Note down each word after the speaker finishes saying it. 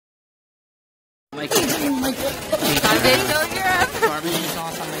How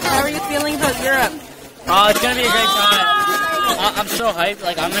are you feeling about Europe? Oh, it's gonna be a great time. I'm so hyped.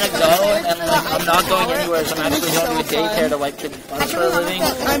 Like, I'm gonna go, and like, I'm not going anywhere. So I'm actually going to a daycare to wipe kids' butts for a living.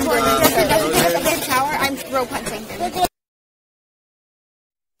 I'm going to the shower. I'm throw punching.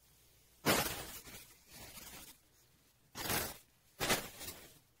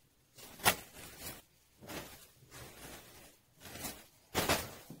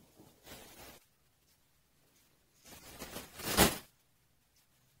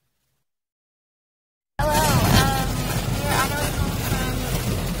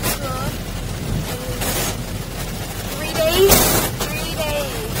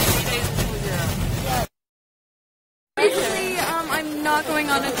 I'm not going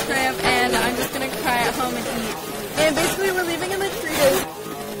on a trip, and I'm just gonna cry at home and eat. And basically, we're leaving in the 3 days.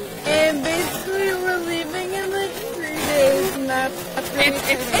 And that's really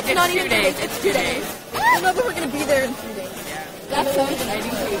it's not even 2 days. It's 2 days. I know, but we're gonna be there in 3 days. Yeah. That's so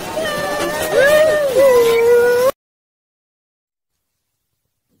exciting.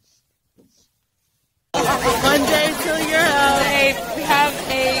 Monday till you're out. We have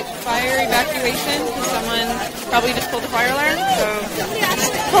a fire evacuation because someone probably just pulled the fire alarm. So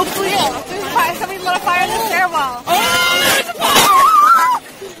hopefully, Somebody lit a fire in the stairwell. oh, there's a fire!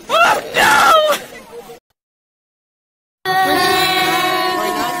 Oh no!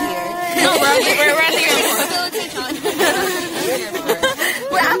 We're not here. No, we're at the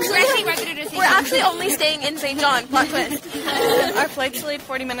We're actually only staying in St. John. Plot twist. Our flight's delayed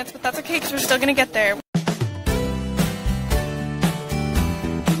 40 minutes, but that's okay because we're still gonna get there.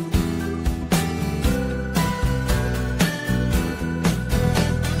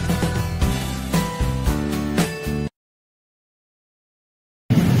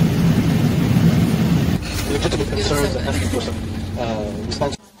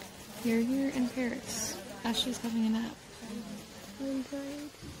 We're here in Paris. Ashley's having a nap. I'm tired.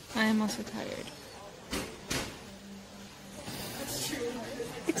 I am also tired.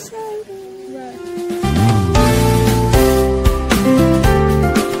 Exciting! Right.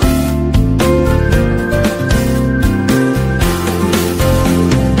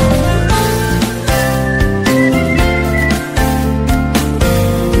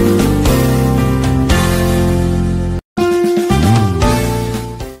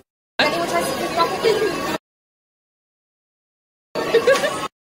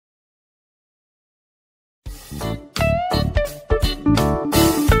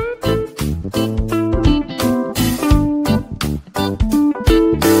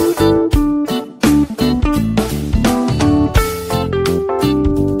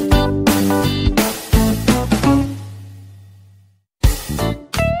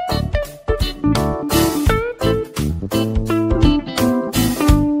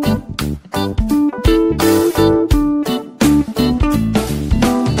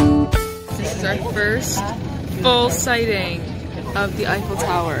 First full sighting of the Eiffel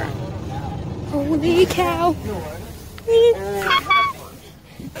Tower. Holy cow.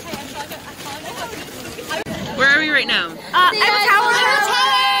 Where are we right now? Eiffel Tower!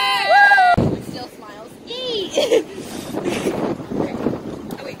 Still smiles. Yay!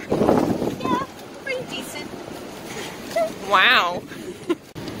 Oh wait. Yeah, pretty decent. Wow.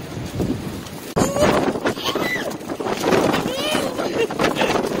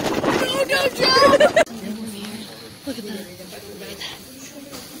 Look at that.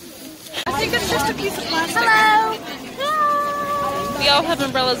 I think it's just a piece of plastic. Hello! We all have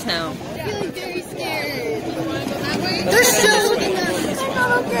umbrellas now. I'm feeling very scared. They're still looking at us. They're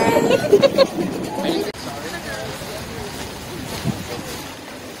not okay.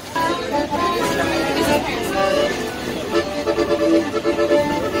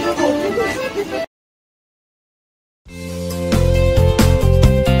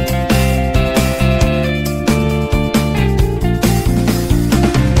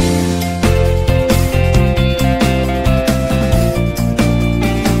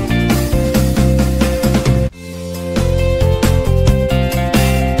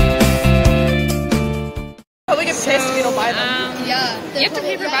 You have to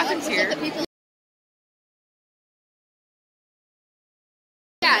pay for bathrooms here.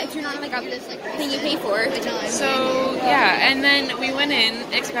 Yeah, if you're not like on this thing you pay for. So yeah, and then we went in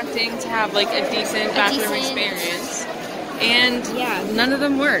expecting to have like a decent bathroom experience, and yeah, none of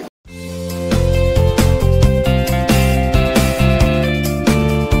them worked.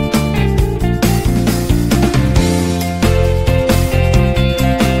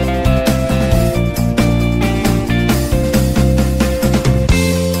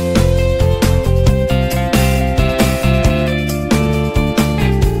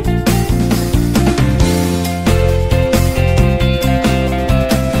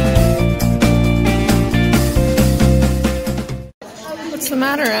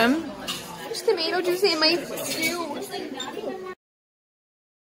 Seriously, my shoe.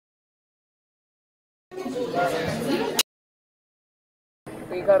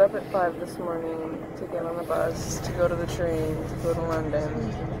 We got up at 5 this morning to get on the bus, to go to the train, to go to London.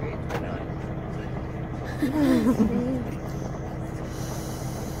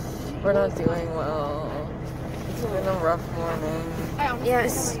 We're not doing well. It's been a rough morning.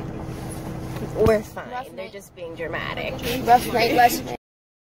 Yes. We're fine. They're just being dramatic. Rough night last night.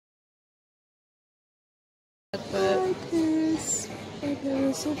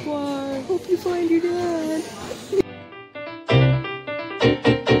 Hope you find your dad.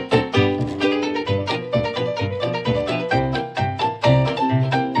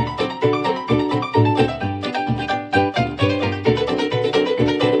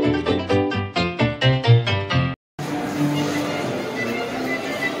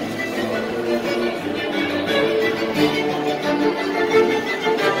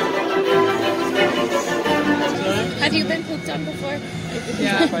 Have you been pooped on before?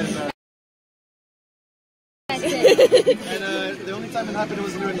 Yeah, quite a bit. That's it. And the only time it happened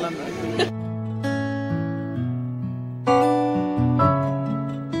was here in London.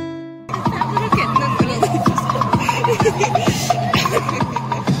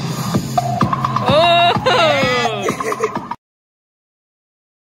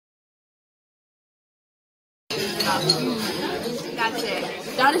 That's it.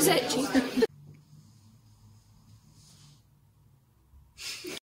 That is it.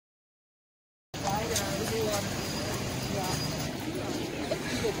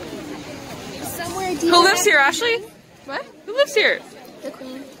 Somewhere deep. Who lives here, Ashley? What? Who lives here? The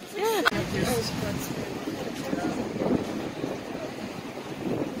queen. Yeah.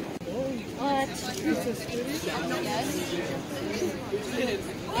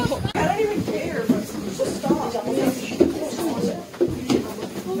 I don't even care, but just stop.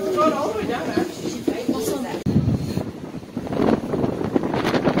 Going all the way down, actually.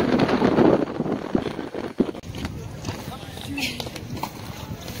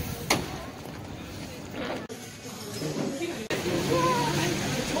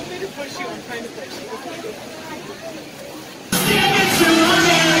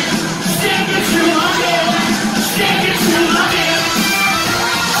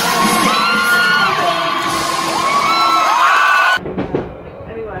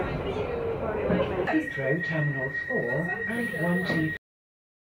 Metro Terminal 4 and 1, 2,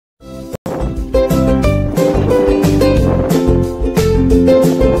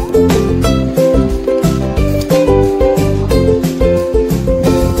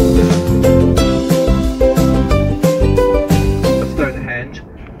 Stonehenge.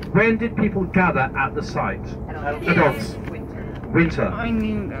 When did people gather at the site? Adults. Winter. I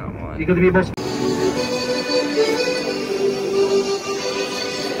knew that one. You're going to be more.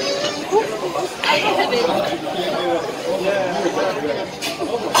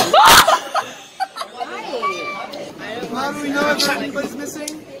 How do we know if anybody's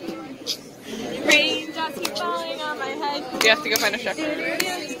missing? Raindrops keep falling on my head. We have to go find a shepherd.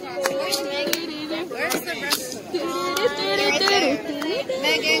 Where's the rest?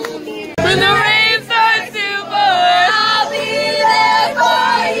 When the rain starts to pour, I'll be there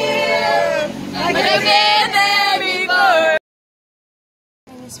for you. Like I've been there before.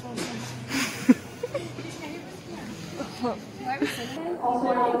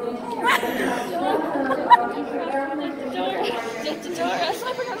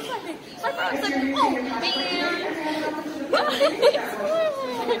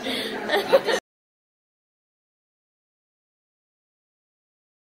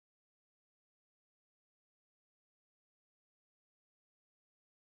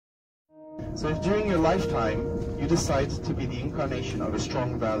 So if during your lifetime you decide to be the incarnation of a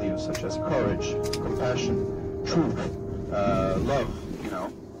strong value such as courage, compassion, truth, love,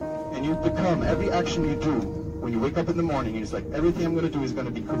 and you become every action you do when you wake up in the morning, it's like everything I'm going to do is going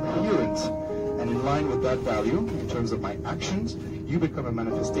to be coherent and in line with that value in terms of my actions, you become a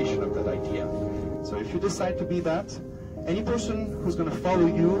manifestation of that idea. So if you decide to be that, any person who's going to follow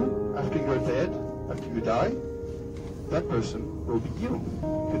you after you're dead, after you die, that person will be you,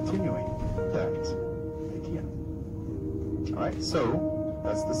 continuing that idea. Alright, so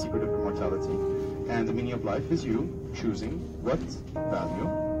that's the secret of immortality. And the meaning of life is you choosing what value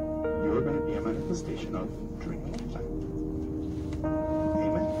you are going to be a manifestation of during your lifetime.